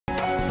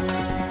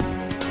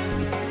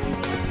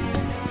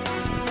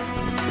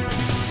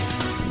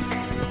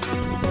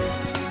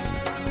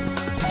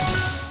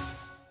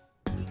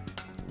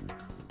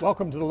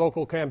Welcome to the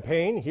local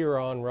campaign here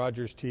on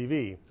Rogers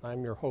TV.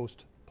 I'm your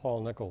host,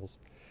 Paul Nichols.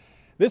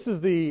 This is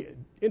the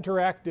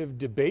interactive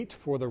debate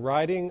for the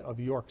riding of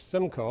York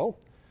Simcoe.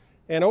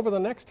 And over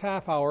the next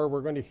half hour, we're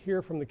going to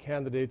hear from the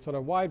candidates on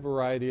a wide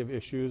variety of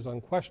issues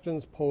on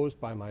questions posed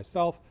by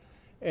myself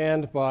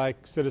and by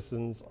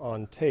citizens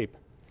on tape.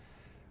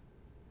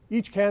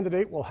 Each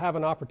candidate will have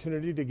an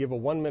opportunity to give a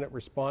 1-minute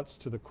response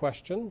to the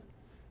question,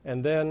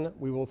 and then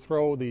we will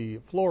throw the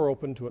floor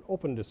open to an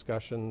open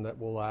discussion that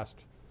will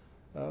last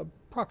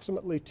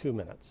approximately 2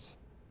 minutes.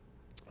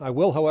 I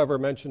will, however,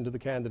 mention to the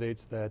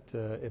candidates that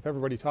if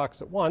everybody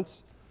talks at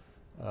once,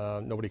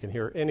 nobody can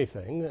hear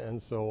anything,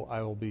 and so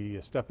I will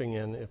be stepping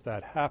in if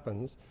that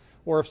happens,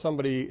 or if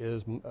somebody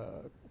is,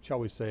 shall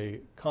we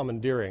say,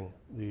 commandeering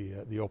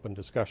the open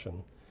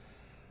discussion.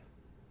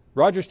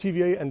 Rogers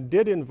TV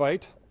did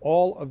invite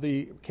all of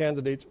the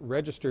candidates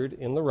registered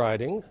in the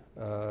riding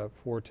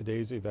for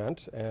today's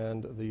event,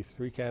 and the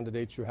 3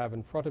 candidates you have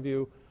in front of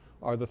you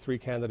are the 3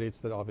 candidates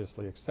that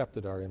obviously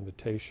accepted our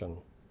invitation.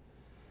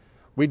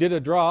 We did a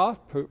draw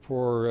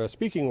for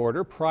speaking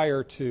order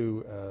prior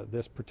to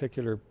this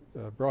particular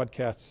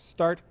broadcast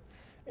start,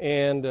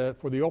 and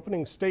for the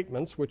opening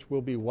statements, which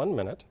will be 1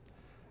 minute,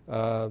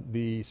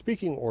 the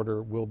speaking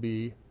order will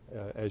be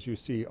as you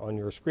see on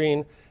your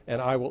screen, and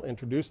I will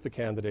introduce the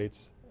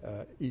candidates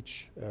at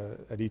each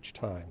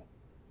time.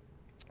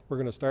 We're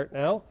going to start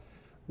now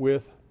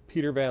with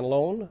Peter Van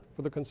Loan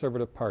for the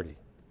Conservative Party.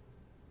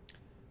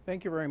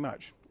 Thank you very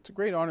much. It's a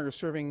great honor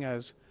serving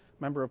as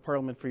Member of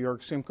Parliament for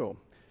York Simcoe.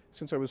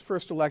 Since I was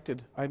first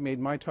elected, I've made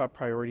my top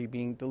priority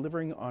being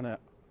delivering on an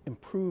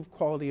improved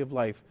quality of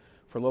life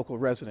for local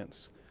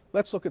residents.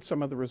 Let's look at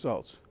some of the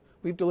results.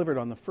 We've delivered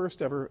on the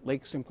first ever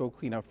Lake Simcoe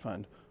Cleanup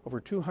Fund. Over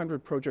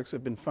 200 projects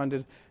have been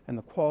funded, and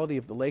the quality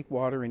of the lake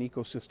water and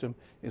ecosystem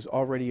is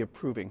already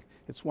improving.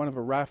 It's one of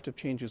a raft of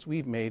changes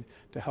we've made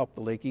to help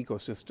the lake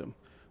ecosystem.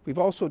 We've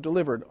also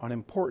delivered on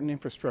important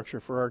infrastructure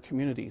for our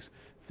communities,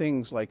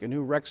 things like a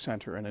new rec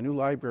centre and a new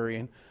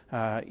library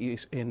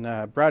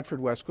in Bradford,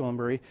 West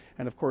Gwillimbury,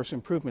 and of course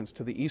improvements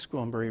to the East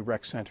Gwillimbury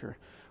Rec Centre.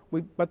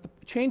 But the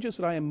changes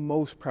that I am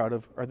most proud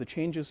of are the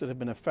changes that have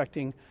been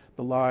affecting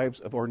the lives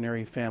of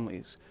ordinary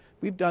families.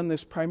 We've done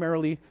this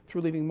primarily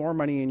through leaving more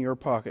money in your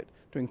pocket,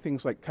 doing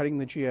things like cutting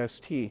the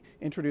GST,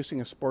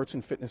 introducing a sports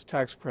and fitness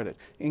tax credit,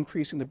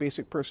 increasing the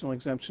basic personal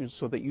exemptions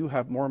so that you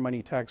have more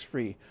money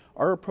tax-free.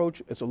 Our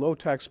approach is a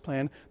low-tax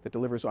plan that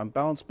delivers on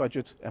balanced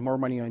budgets and more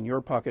money in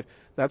your pocket.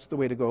 That's the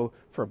way to go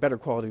for a better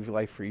quality of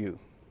life for you.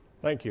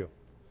 Thank you.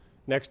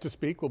 Next to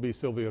speak will be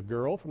Sylvia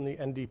Gerl from the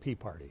NDP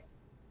party.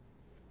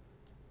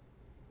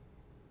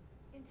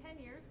 In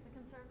 10 years, the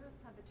Conservatives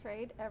have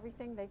betrayed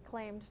everything they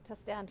claimed to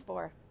stand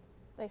for.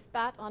 They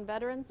spat on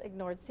veterans,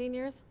 ignored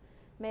seniors,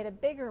 made a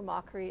bigger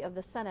mockery of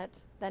the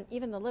Senate than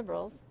even the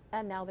Liberals,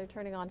 and now they're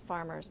turning on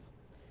farmers.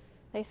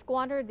 They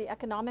squandered the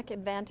economic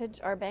advantage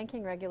our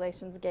banking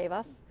regulations gave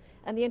us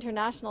and the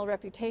international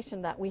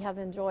reputation that we have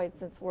enjoyed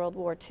since World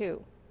War II.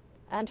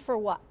 And for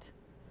what?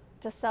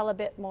 To sell a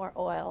bit more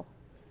oil.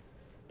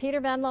 Peter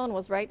Van Loan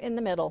was right in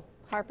the middle,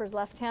 Harper's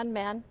left-hand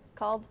man,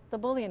 called the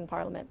bullion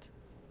parliament.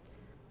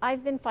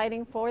 I've been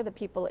fighting for the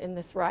people in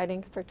this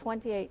riding for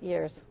 28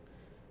 years.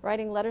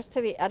 Writing letters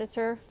to the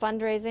editor,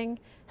 fundraising,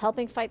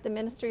 helping fight the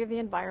Ministry of the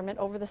Environment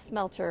over the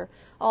smelter,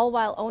 all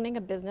while owning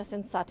a business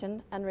in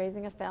Sutton and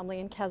raising a family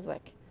in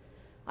Keswick.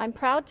 I'm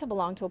proud to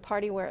belong to a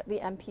party where the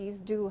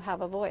MPs do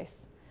have a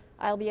voice.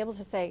 I'll be able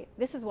to say,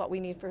 this is what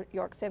we need for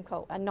York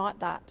Simcoe and not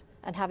that,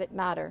 and have it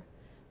matter.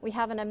 We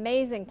have an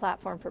amazing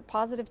platform for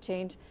positive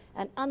change,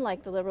 and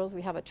unlike the Liberals,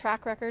 we have a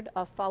track record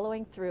of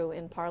following through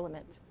in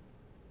Parliament.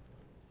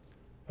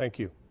 Thank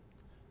you.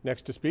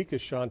 Next to speak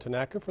is Shaun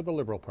Tanaka for the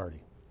Liberal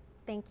Party.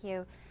 Thank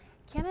you.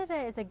 Canada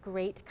is a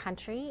great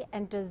country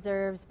and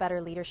deserves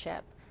better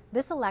leadership.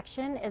 This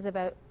election is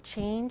about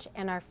change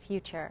and our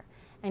future,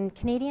 and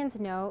Canadians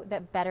know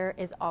that better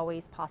is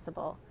always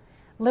possible.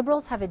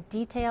 Liberals have a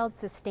detailed,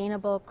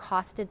 sustainable,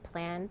 costed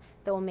plan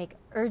that will make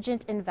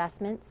urgent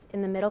investments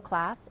in the middle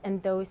class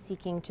and those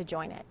seeking to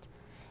join it,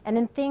 and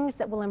in things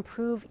that will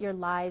improve your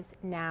lives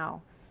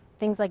now.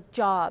 Things like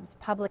jobs,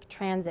 public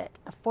transit,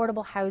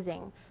 affordable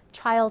housing,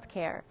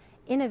 childcare,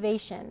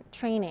 innovation,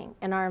 training,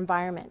 and our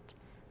environment.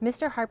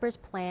 Mr. Harper's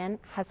plan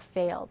has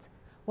failed.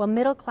 While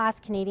middle-class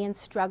Canadians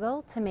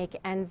struggle to make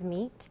ends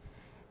meet,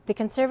 the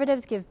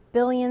Conservatives give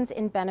billions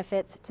in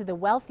benefits to the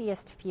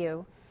wealthiest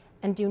few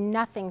and do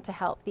nothing to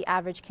help the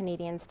average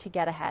Canadians to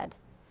get ahead.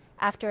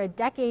 After a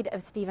decade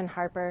of Stephen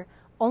Harper,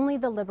 only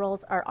the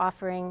Liberals are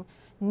offering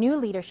new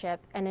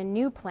leadership and a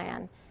new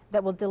plan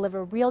that will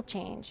deliver real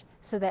change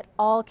so that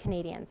all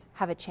Canadians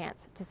have a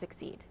chance to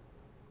succeed.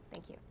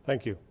 Thank you.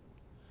 Thank you.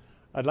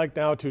 I'd like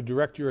now to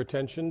direct your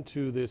attention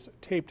to this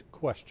taped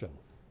question.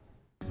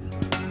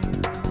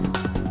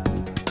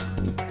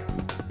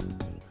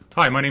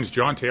 Hi, my name is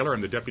John Taylor. I'm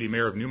the Deputy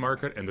Mayor of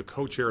Newmarket and the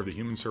Co-Chair of the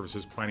Human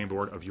Services Planning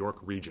Board of York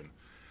Region.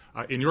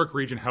 In York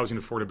Region, housing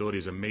affordability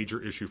is a major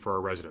issue for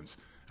our residents,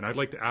 and I'd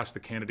like to ask the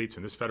candidates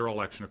in this federal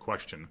election a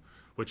question,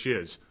 which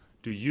is,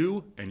 Do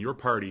you and your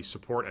party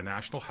support a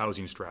national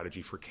housing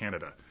strategy for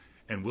Canada?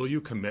 And will you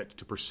commit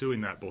to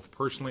pursuing that both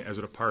personally as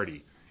a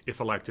party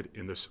if elected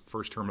in this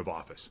first term of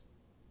office?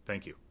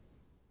 Thank you.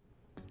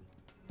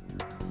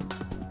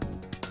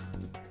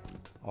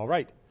 All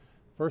right.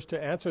 First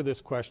to answer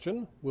this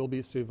question will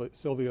be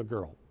Sylvia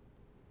Gerl.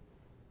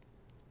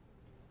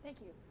 Thank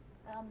you.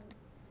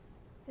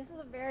 This is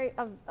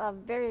of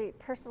very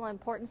personal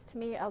importance to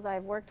me, as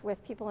I've worked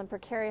with people in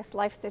precarious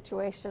life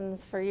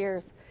situations for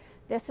years.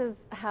 This is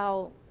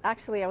how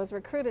actually I was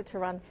recruited to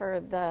run for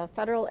the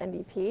federal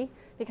NDP,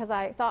 because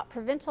I thought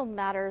provincial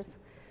matters,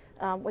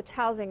 which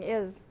housing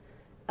is,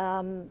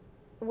 had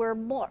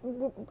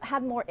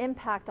more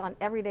impact on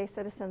everyday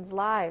citizens'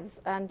 lives.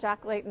 And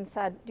Jack Layton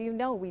said, "Do you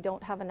know we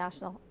don't have a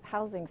national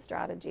housing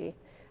strategy?"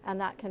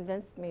 And that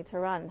convinced me to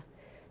run.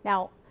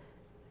 Now,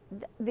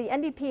 the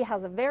NDP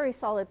has a very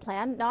solid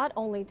plan, not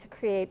only to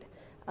create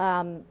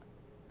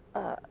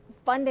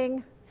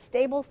funding,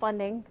 stable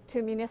funding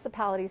to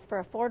municipalities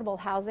for affordable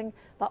housing,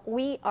 but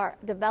we are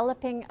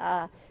developing,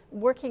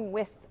 working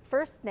with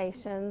First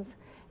Nations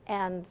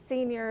and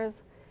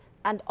seniors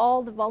and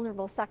all the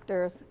vulnerable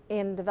sectors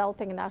in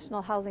developing a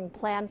national housing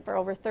plan for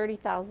over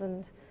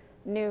 30,000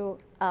 new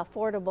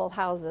affordable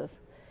houses.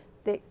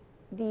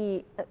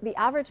 The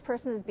average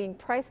person is being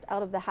priced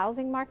out of the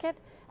housing market,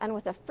 and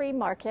with a free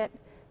market,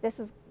 this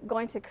is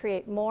going to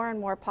create more and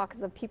more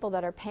pockets of people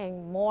that are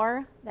paying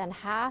more than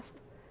half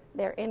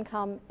their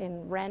income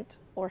in rent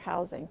or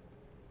housing.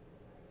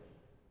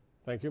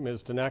 Thank you.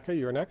 Ms. Tanaka,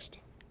 you're next.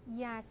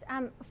 Yes,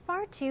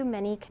 far too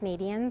many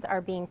Canadians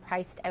are being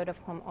priced out of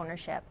home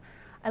ownership.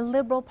 A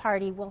Liberal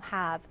Party will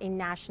have a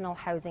national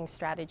housing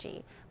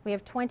strategy. We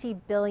have $20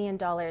 billion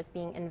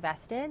being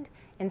invested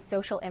in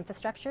social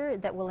infrastructure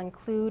that will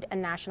include a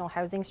national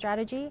housing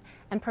strategy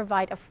and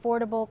provide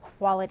affordable,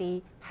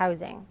 quality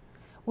housing.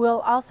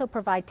 We'll also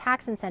provide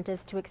tax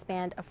incentives to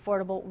expand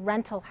affordable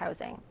rental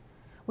housing.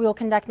 We will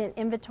conduct an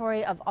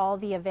inventory of all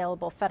the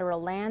available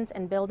federal lands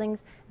and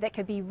buildings that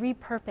could be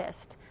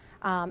repurposed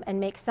and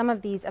make some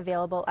of these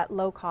available at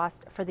low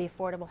cost for the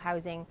affordable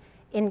housing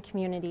in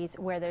communities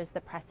where there's the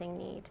pressing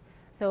need.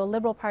 So a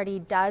Liberal Party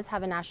does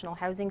have a national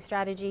housing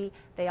strategy.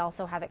 They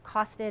also have it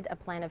costed a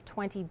plan of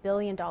 $20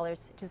 billion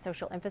to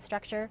social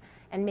infrastructure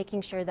and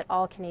making sure that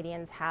all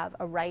Canadians have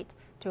a right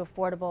to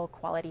affordable,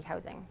 quality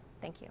housing.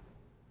 Thank you.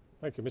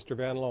 Thank you. Mr.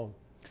 Van Loan.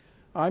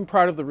 I'm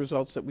proud of the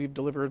results that we've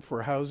delivered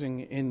for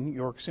housing in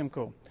York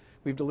Simcoe.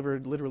 We've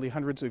delivered literally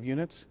hundreds of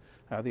units,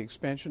 the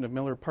expansion of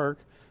Miller Park,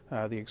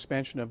 the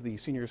expansion of the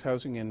seniors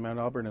housing in Mount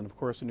Auburn, and of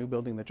course a new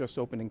building that just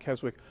opened in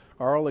Keswick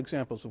are all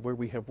examples of where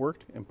we have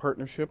worked in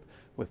partnership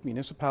with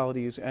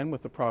municipalities and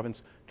with the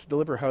province to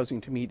deliver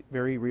housing to meet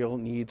very real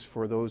needs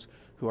for those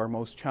who are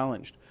most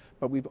challenged.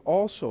 But we've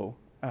also,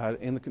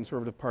 in the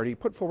Conservative Party,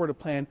 put forward a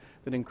plan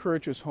that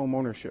encourages home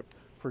ownership.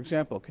 For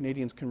example,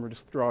 Canadians can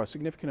withdraw a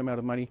significant amount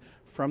of money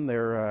from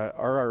their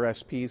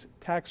RRSPs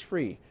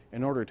tax-free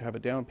in order to have a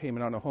down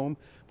payment on a home.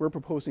 We're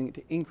proposing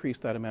to increase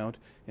that amount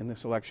in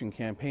this election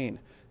campaign.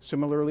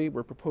 Similarly,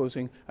 we're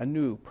proposing a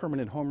new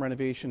permanent home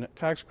renovation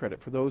tax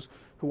credit for those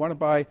who want to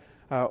buy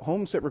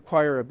homes that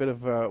require a bit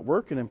of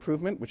work and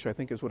improvement, which I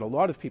think is what a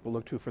lot of people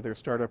look to for their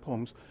startup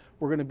homes.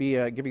 We're going to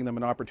be giving them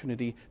an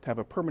opportunity to have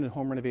a permanent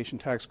home renovation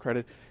tax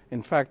credit.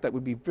 In fact, that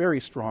would be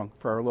very strong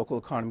for our local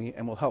economy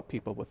and will help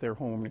people with their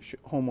home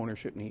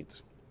ownership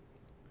needs.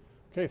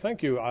 Okay,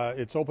 thank you.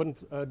 It's open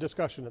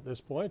discussion at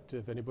this point.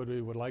 If anybody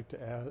would like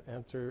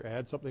to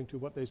add something to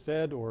what they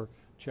said or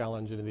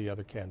challenge any of the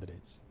other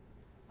candidates.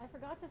 I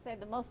forgot to say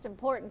the most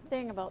important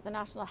thing about the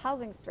National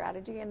Housing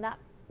Strategy, and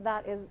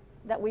that is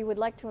that we would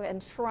like to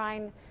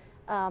enshrine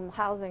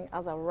housing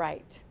as a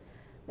right.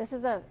 This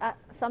is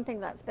something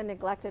that's been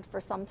neglected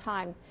for some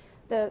time.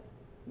 The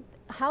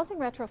housing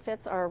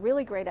retrofits are a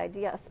really great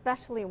idea,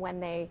 especially when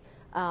they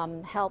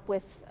help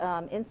with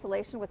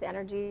insulation, with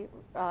energy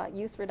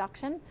use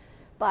reduction,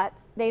 but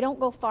they don't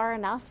go far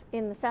enough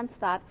in the sense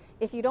that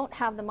if you don't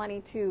have the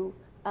money to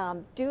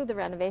do the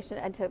renovation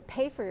and to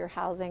pay for your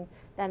housing,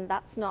 then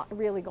that's not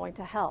really going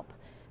to help.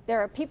 There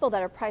are people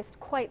that are priced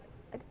quite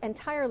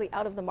entirely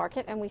out of the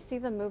market, and we see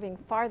them moving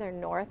farther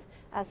north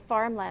as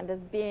farmland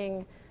is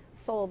being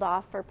sold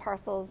off for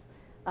parcels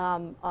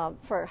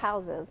for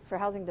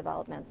housing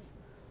developments.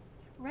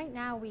 Right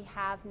now we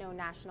have no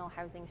national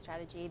housing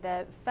strategy.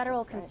 The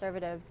federal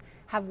Conservatives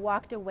have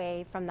walked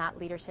away from that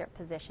leadership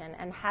position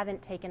and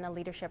haven't taken a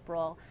leadership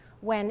role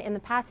when in the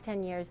past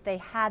 10 years they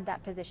had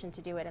that position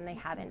to do it and they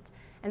haven't.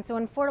 And so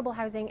in affordable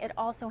housing, it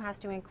also has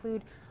to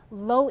include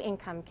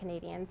low-income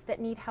Canadians that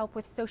need help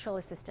with social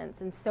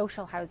assistance and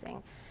social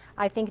housing.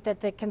 I think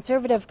that the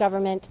Conservative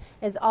government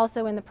is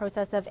also in the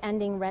process of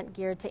ending rent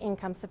geared to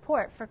income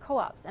support for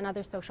co-ops and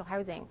other social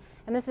housing.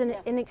 And this is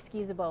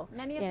inexcusable.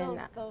 Many of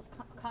those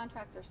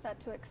contracts are set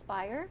to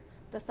expire.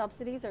 The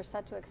subsidies are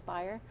set to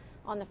expire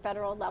on the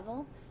federal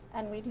level,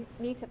 and we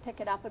need to pick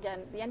it up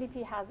again. The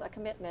NDP has a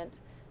commitment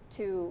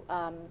to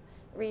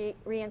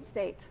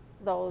reinstate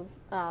those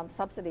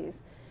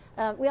subsidies.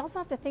 We also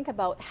have to think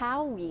about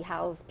how we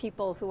house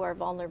people who are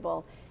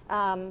vulnerable.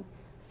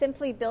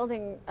 simply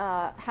building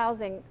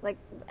housing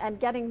and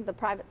getting the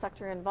private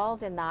sector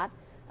involved in that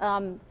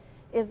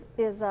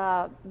is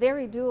a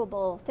very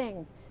doable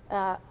thing.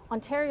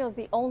 Ontario is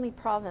the only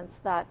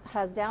province that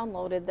has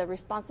downloaded the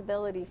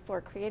responsibility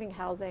for creating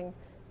housing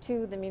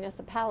to the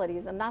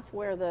municipalities, and that's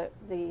where the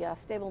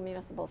stable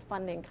municipal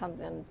funding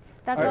comes in.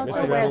 That's All right,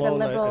 also Mr. where Van the Loan,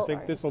 Liberal... I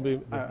think this will be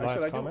the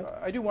last comment.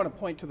 I do want to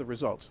point to the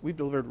results. We've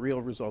delivered real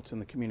results in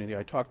the community.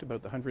 I talked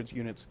about the hundreds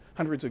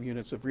of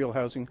units of real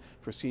housing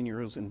for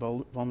seniors and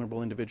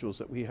vulnerable individuals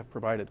that we have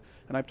provided.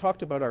 And I've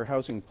talked about our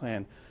housing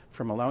plan,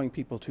 from allowing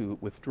people to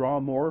withdraw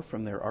more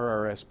from their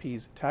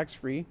RRSPs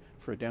tax-free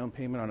for a down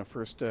payment on a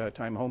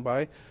first-time home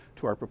buy,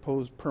 to our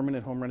proposed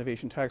permanent home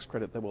renovation tax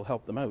credit that will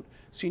help them out.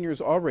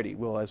 Seniors already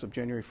will, as of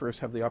January 1st,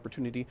 have the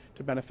opportunity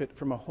to benefit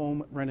from a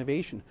home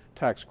renovation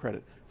tax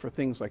credit for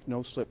things like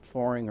no-slip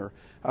flooring or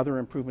other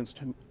improvements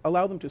to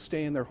allow them to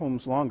stay in their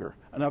homes longer,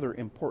 another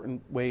important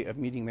way of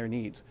meeting their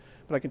needs.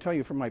 But I can tell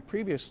you from my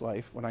previous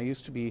life, when I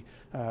used to be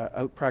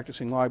out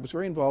practicing law, I was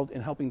very involved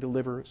in helping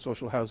deliver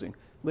social housing,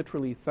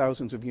 literally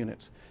thousands of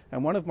units.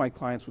 And one of my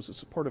clients was the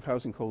Supportive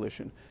Housing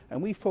Coalition,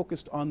 and we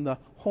focused on the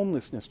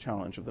homelessness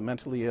challenge of the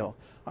mentally ill.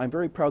 I'm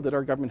very proud that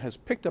our government has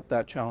picked up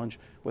that challenge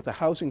with a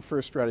housing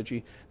first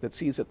strategy that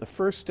sees that the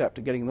first step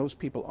to getting those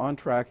people on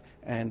track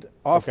and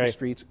off the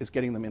streets is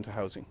getting them into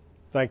housing.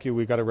 Thank you.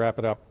 We've got to wrap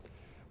it up.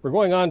 We're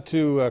going on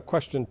to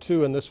question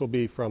 2, and this will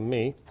be from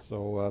me.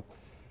 So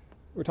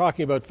we're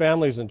talking about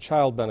families and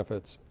child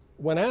benefits.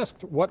 When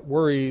asked what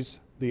worries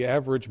the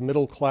average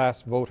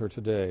middle-class voter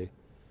today,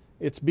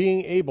 it's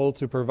being able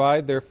to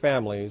provide their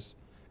families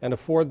and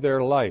afford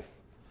their life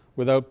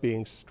without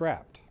being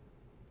strapped.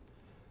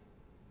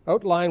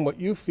 Outline what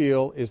you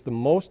feel is the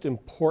most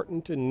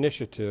important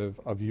initiative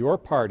of your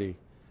party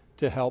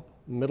to help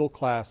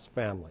middle-class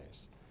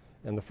families.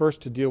 And the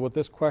first to deal with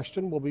this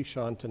question will be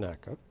Shaun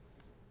Tanaka.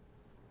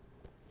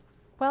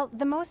 Well,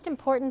 the most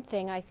important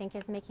thing, I think,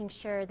 is making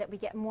sure that we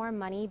get more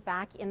money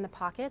back in the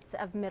pockets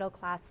of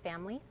middle-class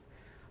families.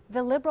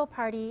 The Liberal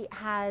Party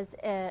has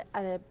a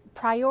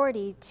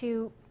priority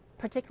to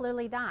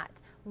particularly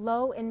that,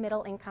 low and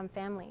middle income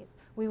families.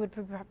 We would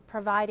be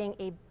providing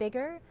a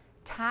bigger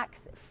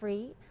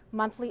tax-free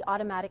monthly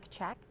automatic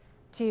check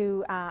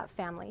to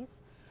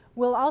families.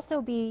 We'll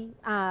also be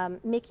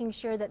making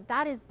sure that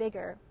that is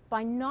bigger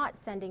by not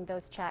sending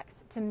those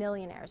checks to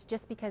millionaires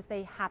just because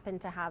they happen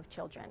to have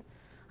children.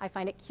 I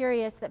find it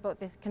curious that both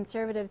the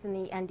Conservatives and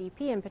the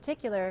NDP in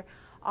particular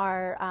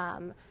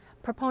are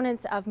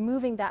proponents of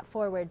moving that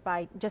forward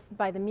by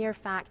the mere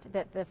fact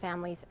that the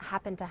families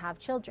happen to have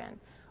children.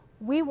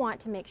 We want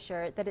to make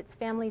sure that it's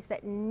families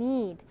that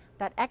need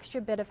that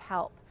extra bit of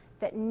help,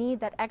 that need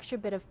that extra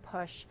bit of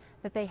push,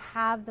 that they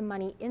have the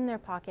money in their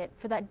pocket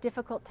for that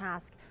difficult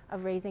task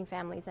of raising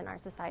families in our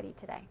society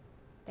today.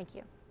 Thank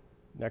you.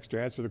 Next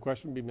to answer the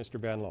question will be Mr.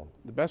 Van Loan.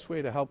 The best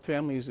way to help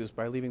families is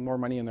by leaving more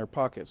money in their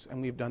pockets,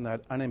 and we've done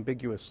that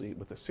unambiguously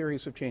with a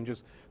series of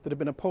changes that have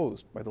been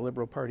opposed by the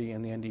Liberal Party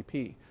and the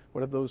NDP.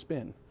 What have those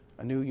been?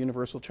 A new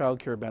universal child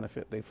care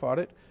benefit. They fought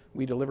it,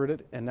 we delivered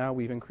it, and now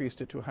we've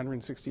increased it to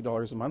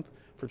 $160 a month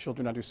for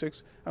children under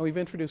 6, and we've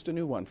introduced a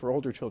new one for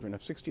older children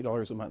of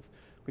 $60 a month.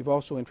 We've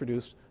also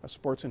introduced a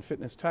sports and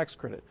fitness tax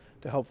credit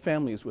to help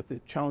families with the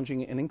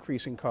challenging and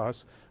increasing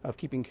costs of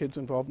keeping kids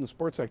involved in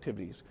sports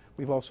activities.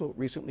 We've also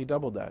recently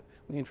doubled that.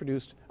 We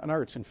introduced an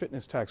arts and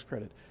fitness tax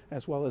credit,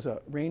 as well as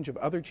a range of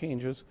other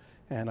changes,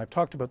 and I've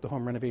talked about the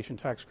home renovation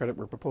tax credit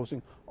we're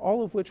proposing,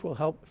 all of which will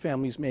help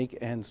families make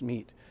ends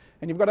meet.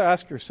 And you've got to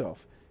ask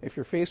yourself, if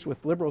you're faced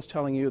with Liberals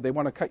telling you they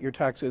want to cut your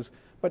taxes,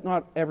 but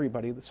not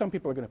everybody, that some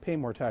people are going to pay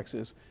more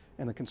taxes,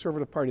 and the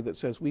Conservative Party that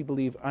says we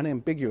believe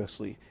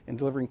unambiguously in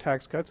delivering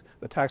tax cuts,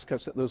 the tax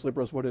cuts that those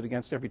Liberals voted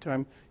against every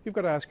time, you've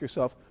got to ask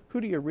yourself,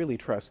 who do you really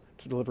trust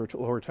to deliver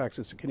lower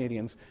taxes to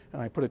Canadians?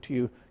 And I put it to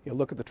you, you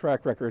look at the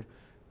track record,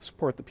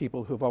 support the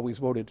people who have always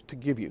voted to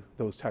give you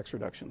those tax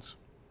reductions.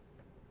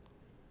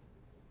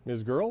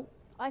 Ms. Gerl?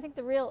 I think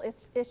the real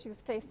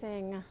issues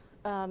facing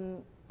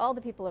all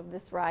the people of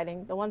this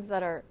riding, the ones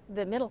that are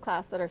the middle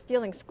class that are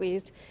feeling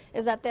squeezed,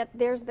 is that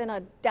there's been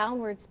a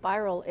downward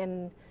spiral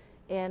in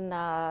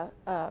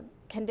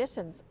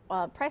conditions.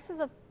 Prices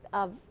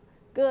of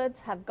goods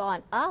have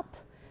gone up.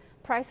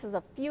 Prices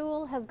of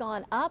fuel has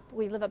gone up.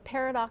 We live a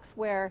paradox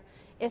where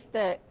if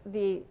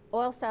the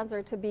oil sands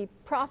are to be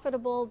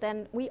profitable,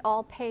 then we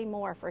all pay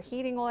more for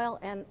heating oil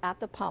and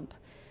at the pump.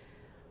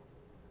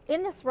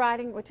 In this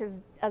riding, which is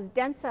as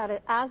dense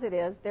as it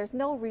is, there's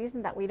no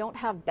reason that we don't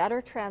have better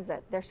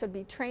transit. There should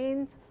be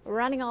trains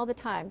running all the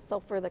time. So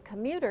for the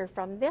commuter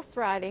from this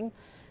riding,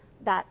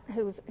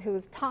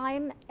 whose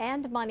time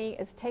and money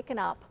is taken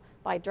up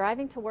by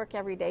driving to work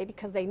every day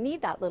because they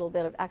need that little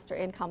bit of extra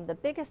income, the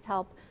biggest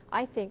help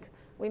I think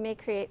we may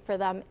create for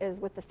them is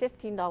with the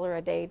 $15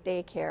 a day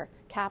daycare,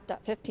 capped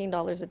at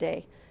 $15 a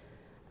day.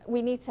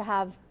 We need to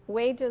have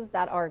wages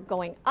that are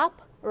going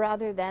up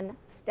rather than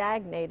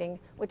stagnating,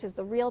 which is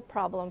the real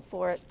problem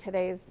for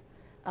today's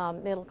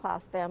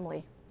middle-class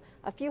family.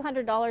 A few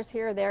 $100s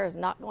here or there is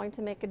not going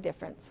to make a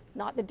difference,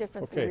 not the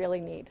difference we really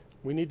need.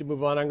 We need to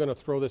move on. I'm going to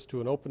throw this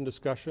to an open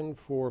discussion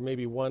for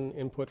maybe one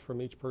input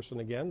from each person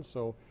again,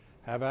 so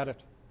have at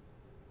it.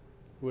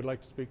 Who would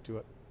like to speak to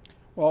it?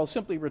 Well, I'll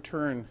simply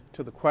return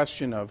to the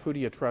question of who do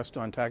you trust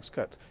on tax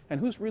cuts and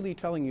who's really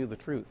telling you the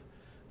truth.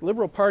 The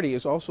Liberal Party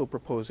is also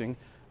proposing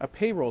a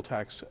payroll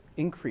tax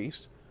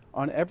increase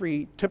on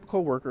every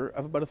typical worker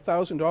of about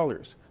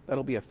 $1,000.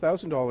 That'll be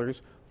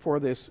 $1,000 for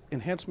this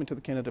enhancement to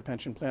the Canada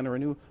Pension Plan, or a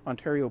new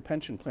Ontario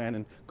pension plan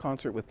in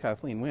concert with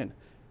Kathleen Wynne.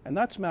 And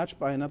that's matched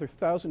by another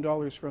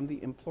 $1,000 from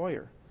the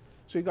employer.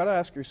 So you've got to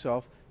ask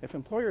yourself, if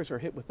employers are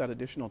hit with that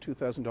additional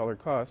 $2,000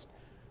 cost,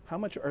 how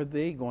much are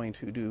they going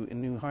to do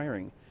in new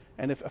hiring?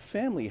 And if a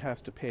family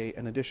has to pay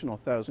an additional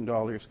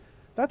 $1,000,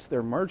 that's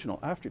their marginal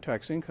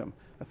after-tax income.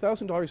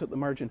 $1,000 at the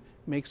margin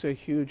makes a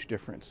huge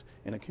difference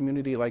in a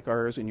community like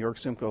ours in York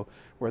Simcoe,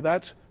 where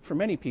that's, for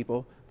many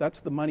people, that's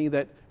the money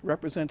that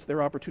represents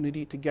their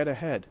opportunity to get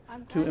ahead,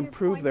 to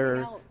improve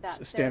their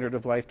standard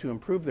of life, to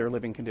improve their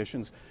living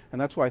conditions.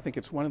 And that's why I think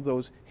it's one of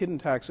those hidden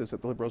taxes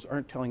that the Liberals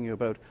aren't telling you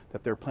about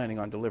that they're planning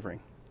on delivering.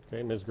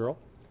 Okay, Ms. Gerl.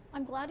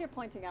 I'm glad you're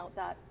pointing out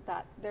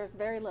that there's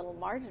very little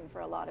margin for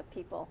a lot of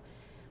people.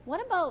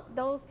 What about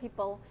those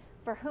people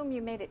for whom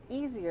you made it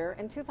easier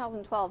in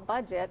 2012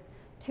 budget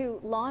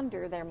to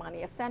launder their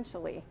money,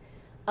 essentially,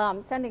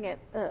 sending it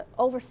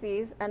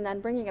overseas and then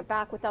bringing it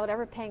back without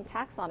ever paying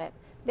tax on it?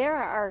 There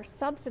are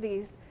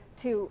subsidies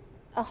to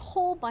a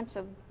whole bunch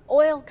of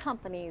oil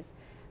companies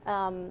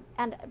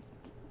and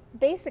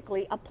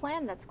basically a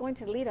plan that's going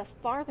to lead us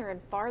farther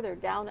and farther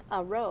down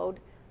a road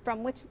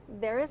from which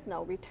there is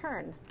no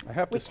return. I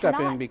have to step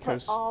in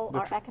because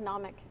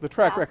the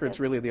track record's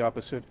really the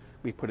opposite.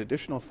 We've put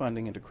additional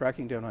funding into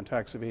cracking down on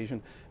tax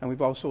evasion, and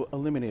we've also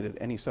eliminated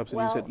any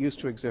subsidies that used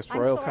to exist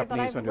for oil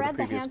companies under the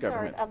previous government. I've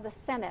read the Hansard of the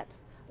Senate,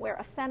 where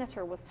a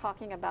senator was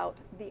talking about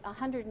the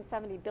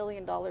 $170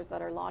 billion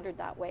that are laundered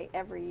that way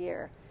every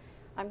year.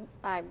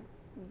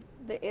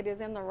 It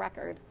is in the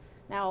record.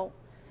 Now,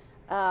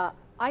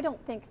 I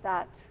don't think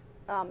that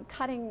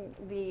cutting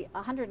the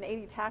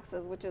 180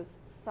 taxes, which is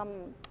some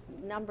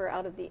number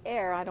out of the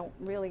air,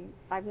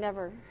 I've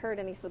never heard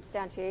any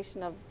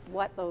substantiation of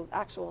what those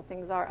actual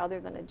things are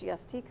other than a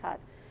GST cut.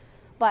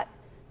 But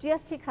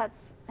GST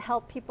cuts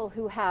help people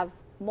who have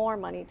more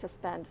money to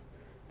spend.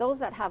 Those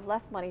that have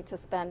less money to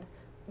spend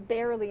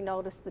barely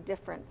notice the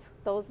difference.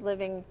 Those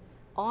living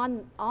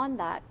on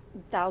that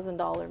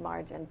 $1,000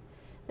 margin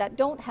that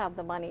don't have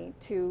the money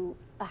to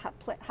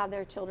have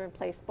their children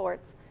play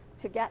sports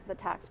to get the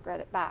tax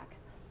credit back.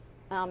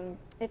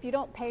 If you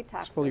don't pay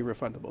taxes... It's fully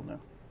refundable now.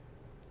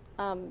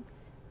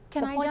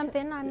 Can I jump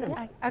in on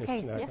that?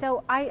 Okay,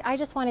 so I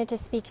just wanted to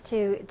speak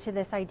to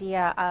this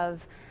idea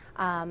of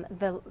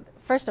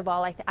first of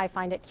all, I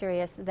find it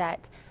curious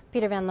that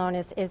Peter Van Loan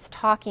is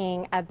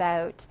talking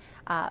about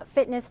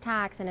fitness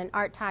tax and an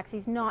art tax.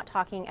 He's not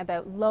talking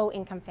about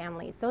low-income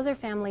families. Those are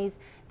families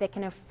that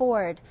can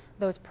afford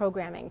those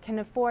programming, can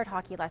afford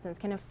hockey lessons,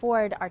 can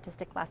afford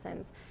artistic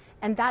lessons.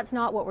 And that's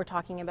not what we're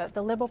talking about.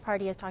 The Liberal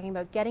Party is talking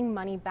about getting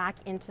money back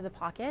into the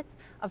pockets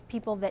of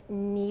people that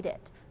need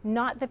it,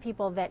 not the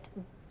people that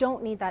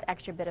don't need that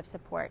extra bit of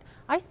support.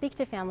 I speak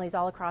to families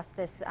all across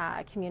this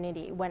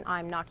community when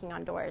I'm knocking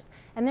on doors,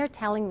 and they're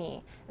telling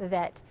me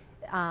that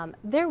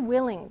they're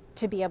willing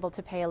to be able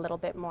to pay a little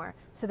bit more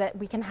so that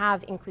we can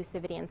have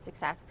inclusivity and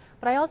success.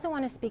 But I also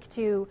want to speak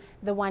to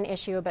the one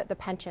issue about the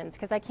pensions,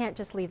 because I can't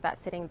just leave that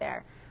sitting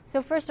there.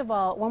 So first of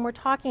all, when we're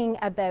talking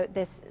about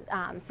this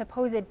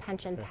supposed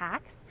pension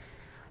tax,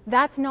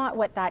 that's not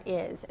what that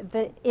is.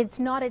 It's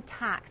not a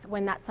tax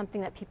when that's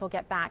something that people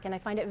get back. And I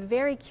find it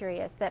very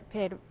curious that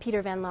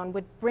Peter Van Loan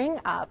would bring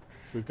up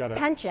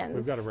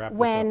pensions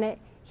when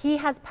he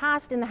has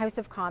passed in the House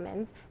of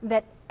Commons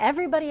that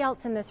everybody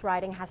else in this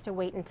riding has to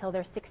wait until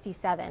they're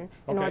 67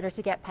 in order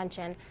to get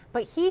pension.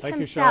 But he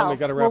himself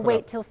will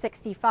wait till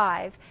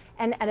 65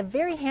 and at a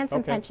very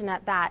handsome pension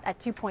at that, at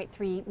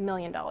 $2.3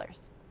 million.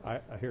 I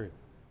hear you.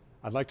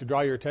 I'd like to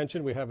draw your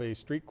attention. We have a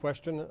street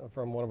question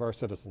from one of our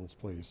citizens,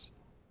 please.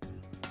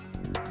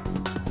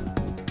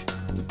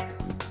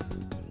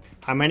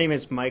 Hi, my name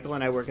is Michael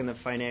and I work in the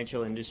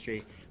financial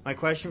industry. My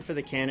question for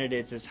the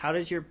candidates is, how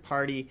does your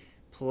party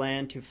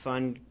plan to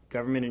fund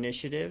government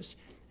initiatives,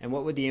 and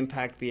what would the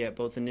impact be at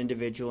both an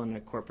individual and a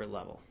corporate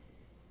level?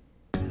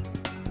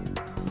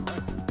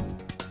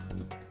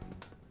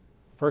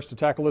 First to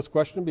tackle this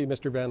question would be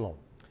Mr. Van Loan.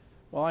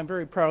 Well, I'm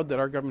very proud that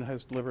our government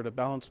has delivered a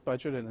balanced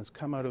budget and has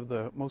come out of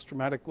the most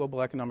dramatic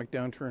global economic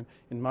downturn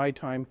in my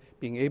time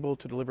being able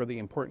to deliver the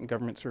important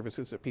government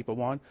services that people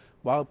want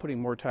while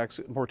putting more tax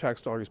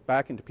dollars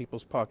back into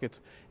people's pockets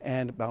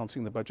and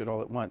balancing the budget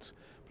all at once.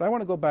 But I want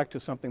to go back to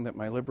something that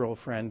my Liberal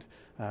friend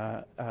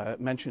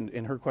mentioned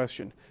in her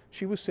question.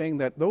 She was saying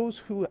that those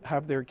who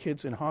have their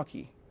kids in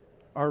hockey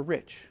are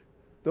rich.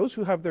 Those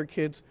who have their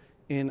kids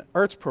in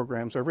arts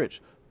programs are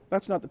rich.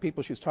 That's not the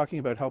people she's talking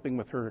about helping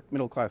with her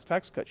middle-class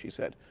tax cut, she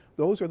said.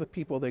 Those are the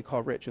people they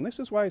call rich. And this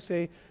is why I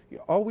say you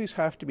always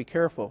have to be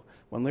careful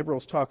when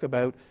Liberals talk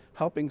about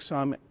helping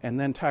some and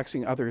then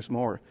taxing others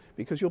more,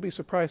 because you'll be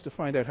surprised to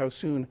find out how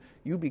soon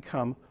you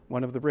become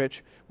one of the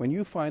rich when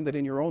you find that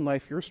in your own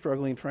life you're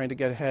struggling trying to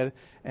get ahead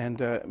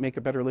and make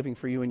a better living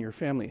for you and your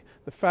family.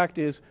 The fact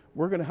is,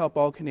 we're going to help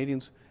all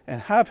Canadians and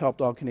have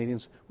helped all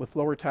Canadians with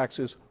lower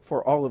taxes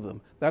for all of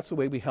them. That's the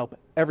way we help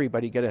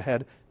everybody get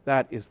ahead.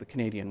 That is the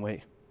Canadian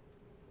way.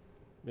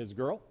 Ms.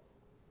 Gerl?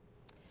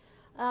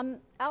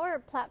 Our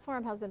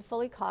platform has been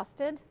fully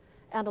costed,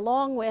 and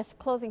along with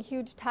closing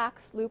huge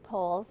tax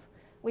loopholes,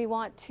 we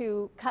want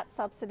to cut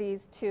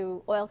subsidies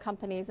to oil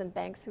companies and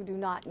banks who do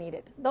not need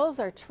it. Those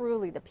are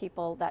truly the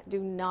people that do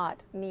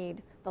not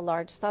need the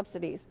large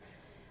subsidies.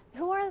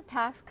 Who are the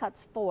tax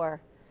cuts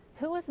for?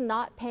 Who is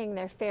not paying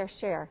their fair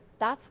share?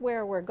 That's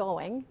where we're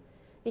going,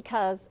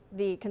 because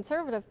the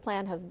Conservative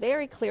plan has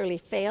very clearly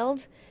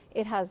failed.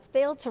 It has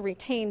failed to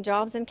retain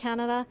jobs in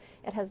Canada.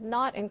 It has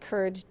not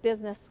encouraged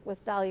business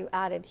with value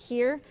added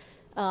here,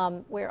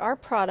 where our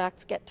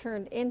products get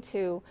turned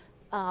into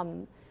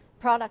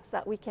products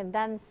that we can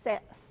then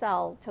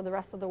sell to the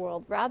rest of the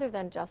world, rather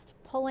than just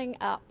pulling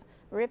up,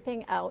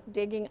 ripping out,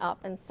 digging up,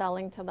 and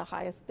selling to the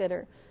highest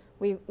bidder.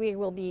 We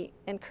will be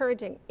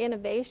encouraging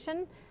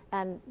innovation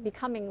and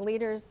becoming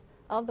leaders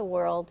of the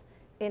world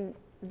in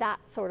that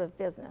sort of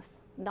business,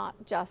 not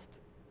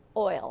just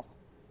oil.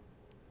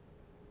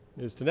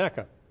 Ms.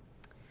 Tanaka?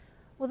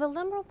 Well, the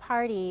Liberal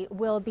Party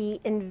will be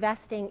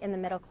investing in the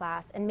middle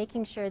class and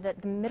making sure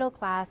that the middle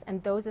class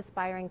and those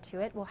aspiring to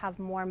it will have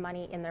more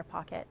money in their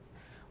pockets.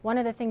 One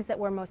of the things that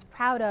we're most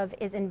proud of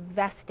is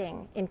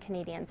investing in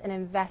Canadians and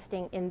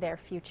investing in their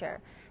future.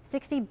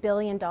 $60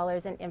 billion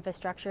in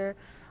infrastructure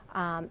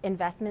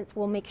investments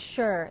will make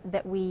sure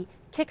that we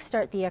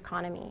kickstart the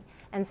economy.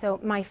 And so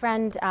my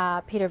friend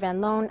Peter Van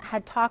Loan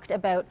had talked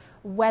about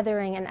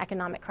weathering an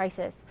economic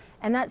crisis.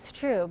 And that's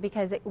true,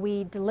 because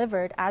we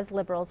delivered, as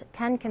Liberals,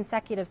 10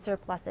 consecutive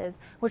surpluses,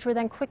 which were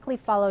then quickly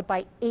followed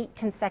by 8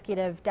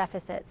 consecutive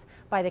deficits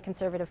by the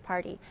Conservative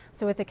Party.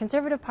 So with the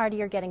Conservative Party,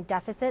 you're getting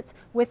deficits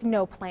with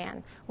no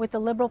plan. With the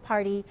Liberal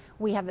Party,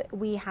 we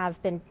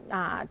have been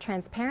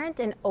transparent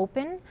and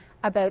open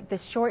about the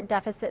short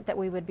deficit that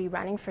we would be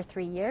running for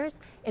 3 years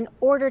in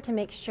order to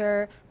make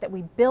sure that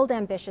we build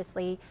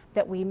ambitiously,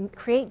 that we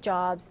create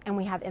jobs, and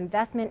we have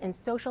investment in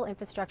social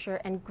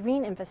infrastructure and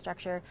green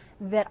infrastructure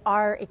that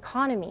our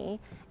economy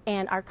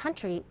and our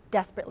country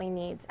desperately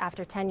needs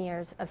after 10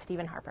 years of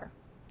Stephen Harper.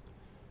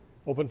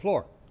 Open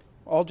floor.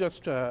 I'll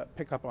just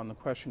pick up on the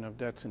question of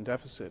debts and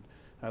deficit.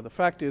 The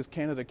fact is,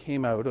 Canada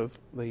came out of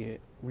the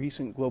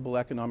recent global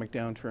economic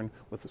downturn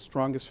with the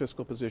strongest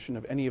fiscal position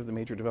of any of the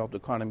major developed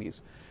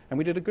economies. And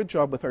we did a good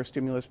job with our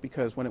stimulus,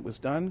 because when it was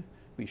done,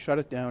 we shut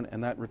it down,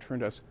 and that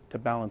returned us to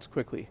balance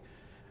quickly.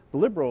 The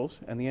Liberals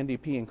and the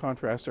NDP, in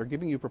contrast, are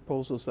giving you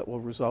proposals that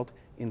will result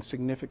in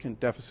significant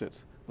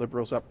deficits.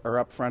 Liberals are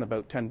up front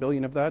about $10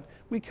 billion of that.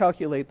 We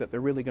calculate that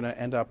they're really going to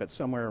end up at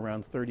somewhere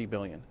around $30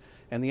 billion.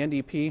 And the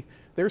NDP,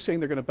 they're saying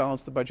they're going to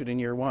balance the budget in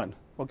year one.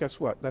 Well, guess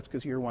what? That's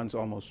because year one's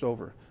almost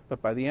over.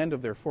 But by the end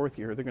of their 4th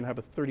year, they're going to have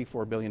a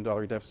 $34 billion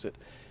deficit.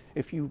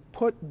 If you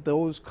put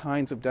those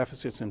kinds of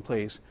deficits in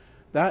place,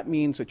 that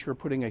means that you're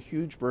putting a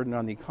huge burden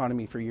on the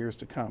economy for years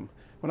to come.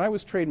 When I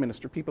was trade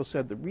minister, people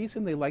said the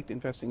reason they liked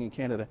investing in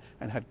Canada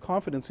and had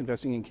confidence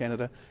investing in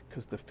Canada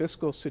because the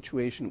fiscal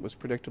situation was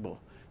predictable.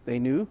 They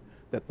knew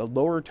that the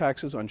lower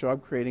taxes on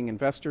job-creating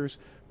investors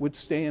would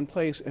stay in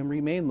place and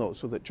remain low,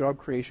 so that job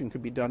creation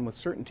could be done with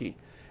certainty,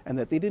 and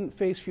that they didn't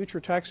face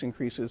future tax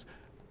increases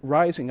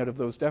rising out of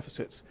those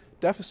deficits.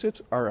 Deficits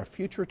are a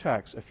future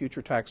tax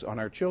on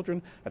our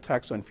children, a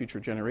tax on future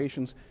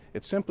generations.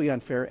 It's simply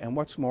unfair, and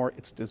what's more,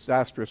 it's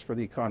disastrous for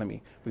the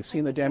economy. We've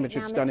seen the damage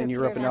it's done in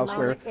Europe and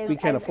elsewhere. We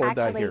can't afford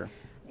that here.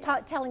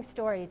 Telling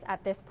stories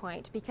at this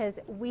point, because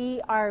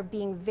we are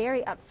being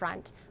very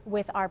upfront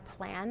with our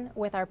plan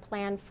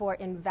for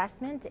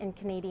investment in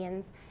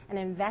Canadians and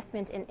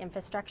investment in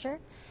infrastructure.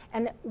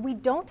 And we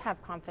don't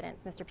have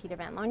confidence, Mr. Peter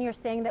Van Loan. You're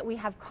saying that we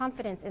have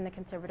confidence in the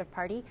Conservative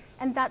Party,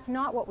 and that's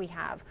not what we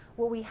have.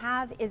 What we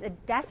have is a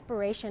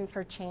desperation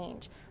for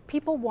change.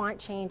 People want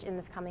change in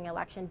this coming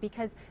election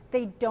because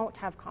they don't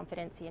have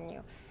confidence in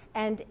you.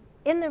 And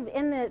in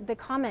the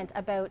comment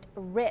about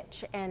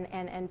rich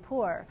and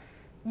poor,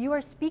 you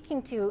are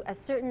speaking to a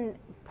certain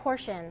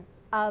portion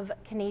of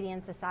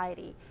Canadian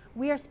society.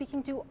 We are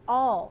speaking to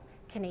all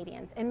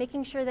Canadians and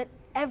making sure that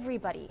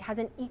everybody has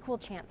an equal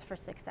chance for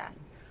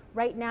success.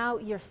 Right now,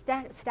 you're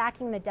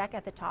stacking the deck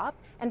at the top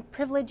and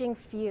privileging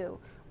few.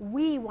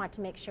 We want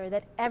to make sure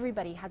that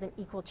everybody has an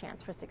equal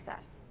chance for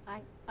success.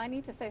 I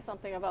need to say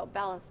something about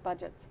balanced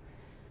budgets.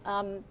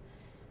 The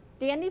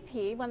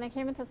NDP, when they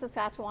came into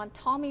Saskatchewan,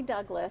 Tommy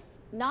Douglas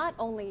not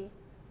only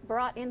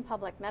brought in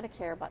public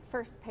Medicare, but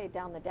first paid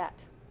down the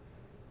debt.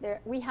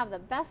 We have the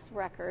best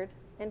record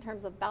in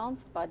terms of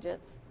balanced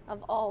budgets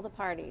of all the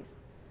parties.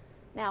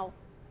 Now,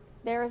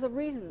 there is a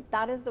reason,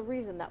 that is the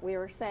reason that we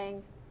were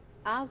saying,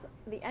 as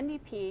the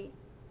NDP,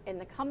 in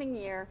the coming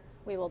year,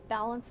 we will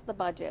balance the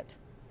budget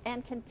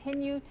and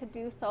continue to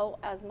do so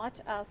as much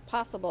as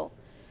possible.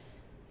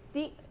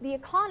 The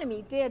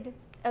economy did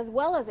as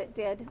well as it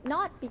did,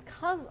 not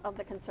because of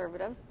the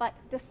Conservatives, but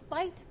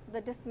despite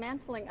the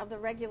dismantling of the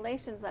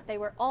regulations that they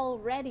were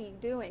already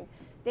doing.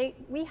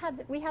 We have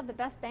the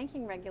best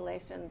banking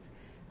regulations,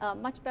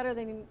 much better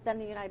than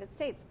the United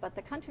States, but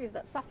the countries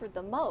that suffered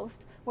the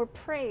most were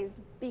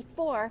praised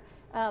before,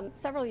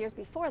 several years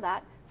before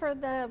that, for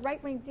the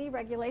right-wing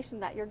deregulation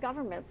that your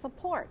government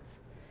supports.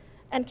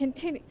 And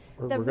continue.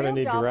 The real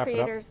job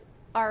creators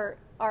are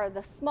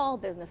the small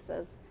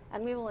businesses,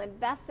 and we will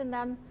invest in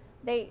them.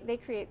 They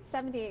create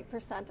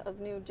 78% of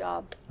new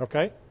jobs.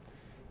 Okay.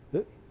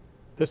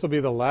 This will be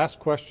the last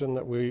question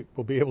that we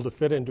will be able to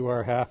fit into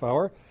our half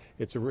hour.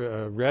 It's a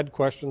red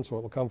question, so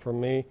it will come from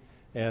me,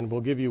 and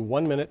we'll give you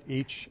 1 minute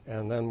each,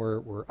 and then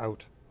we're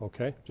out,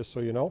 okay? Just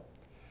so you know.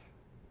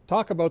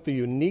 Talk about the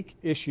unique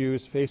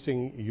issues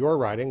facing your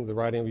riding, the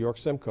riding of York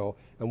Simcoe,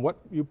 and what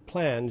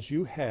plans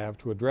you have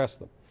to address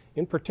them.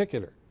 In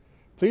particular,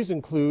 please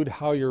include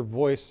how your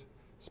voice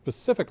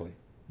specifically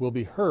will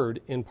be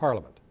heard in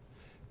Parliament.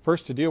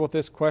 First to deal with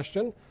this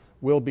question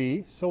will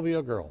be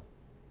Sylvia Gerl.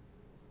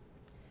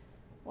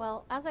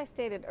 Well, as I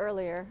stated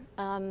earlier,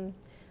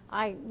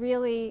 I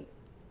really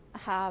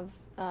have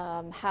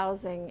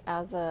housing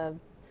as a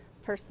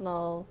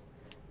personal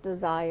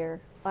desire.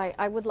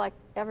 I would like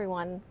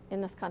everyone in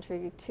this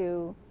country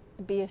to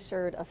be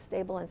assured of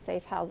stable and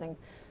safe housing.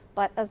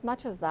 But as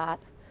much as that,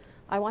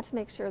 I want to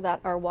make sure that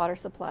our water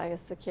supply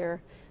is secure.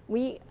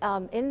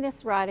 In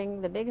this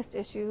riding, the biggest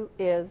issue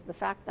is the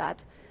fact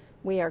that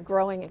we are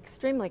growing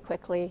extremely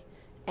quickly,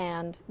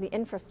 and the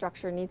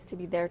infrastructure needs to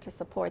be there to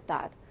support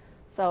that.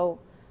 So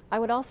I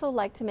would also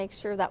like to make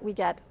sure that we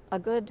get a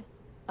good,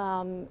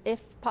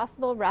 if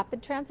possible,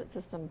 rapid transit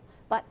system,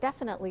 but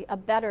definitely a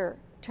better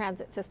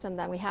transit system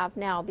than we have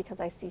now,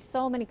 because I see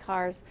so many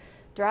cars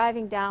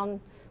driving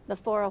down the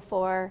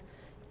 404,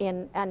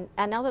 and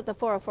now that the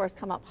 404 has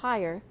come up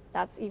higher,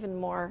 that's even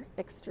more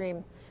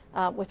extreme,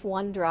 with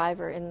one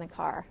driver in the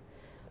car.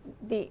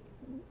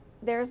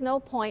 There's no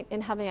point in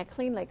having a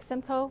clean Lake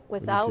Simcoe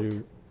without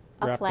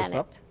a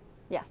planet.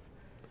 Yes.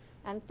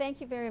 And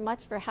thank you very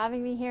much for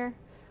having me here.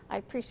 I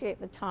appreciate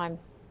the time.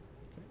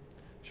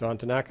 Shaun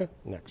Tanaka,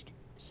 next.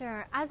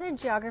 Sure. As a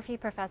geography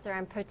professor,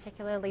 I'm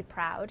particularly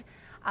proud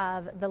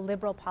of the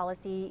Liberal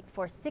policy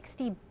for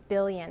 $60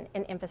 billion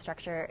in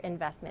infrastructure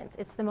investments.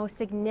 It's the most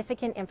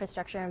significant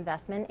infrastructure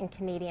investment in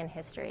Canadian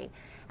history.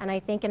 And I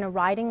think in a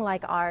riding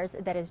like ours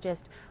that is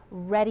just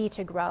ready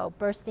to grow,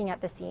 bursting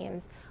at the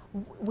seams,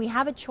 we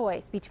have a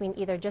choice between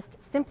either just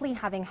simply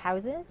having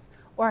houses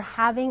or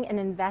having an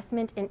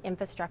investment in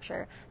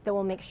infrastructure that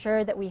will make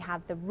sure that we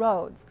have the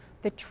roads,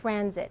 the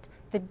transit,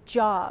 the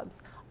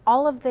jobs,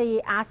 all of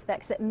the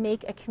aspects that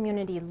make a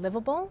community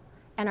livable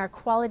and our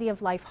quality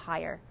of life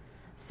higher.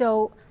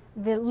 So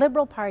the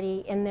Liberal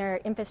Party in their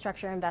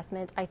infrastructure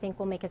investment, I think,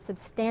 will make a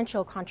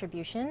substantial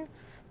contribution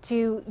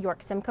to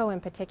York Simcoe in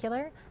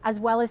particular, as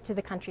well as to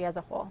the country as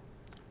a whole.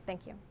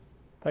 Thank you.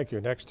 Thank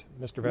you. Next,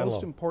 Mr. Van The Loan.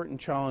 most important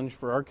challenge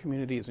for our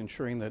community is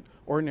ensuring that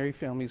ordinary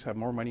families have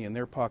more money in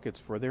their pockets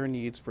for their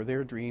needs, for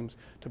their dreams,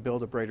 to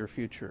build a brighter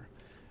future.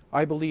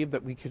 I believe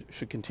that we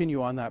should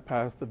continue on that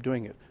path of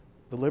doing it.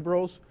 The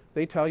Liberals,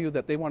 they tell you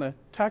that they want to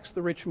tax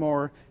the rich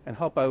more and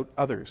help out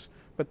others.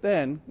 But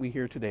then we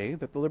hear today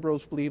that the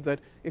Liberals believe that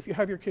if you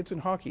have your kids in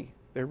hockey,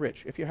 they're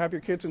rich. If you have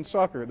your kids in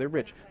soccer, they're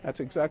rich. That's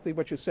exactly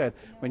what you said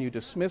when you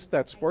dismissed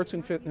that sports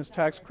and fitness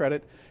tax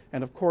credit.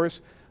 And of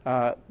course,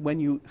 when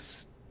you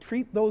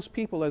treat those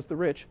people as the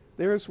rich,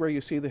 there's where you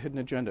see the hidden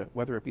agenda,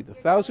 whether it be the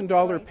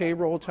 $1,000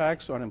 payroll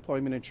tax on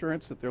employment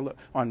insurance that they're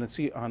on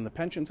the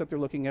pensions that they're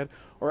looking at,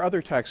 or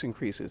other tax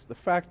increases. The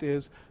fact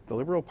is, the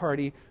Liberal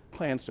Party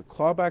plans to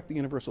claw back the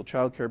universal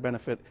child care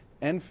benefit,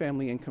 end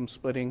family income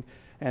splitting,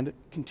 and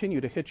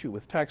continue to hit you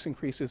with tax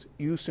increases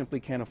you simply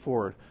can't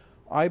afford.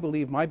 I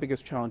believe my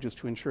biggest challenge is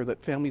to ensure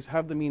that families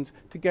have the means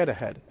to get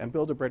ahead and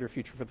build a brighter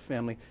future for the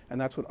family, and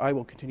that's what I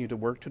will continue to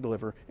work to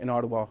deliver in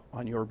Ottawa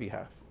on your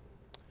behalf.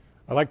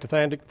 I'd like to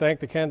thank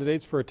the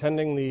candidates for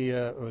attending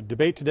the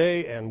debate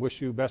today and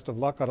wish you best of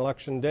luck on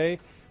Election Day.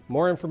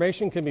 More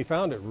information can be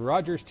found at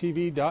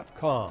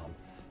rogerstv.com.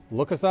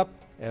 Look us up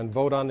and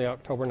vote on the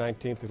October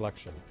 19th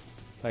election.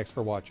 Thanks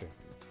for watching.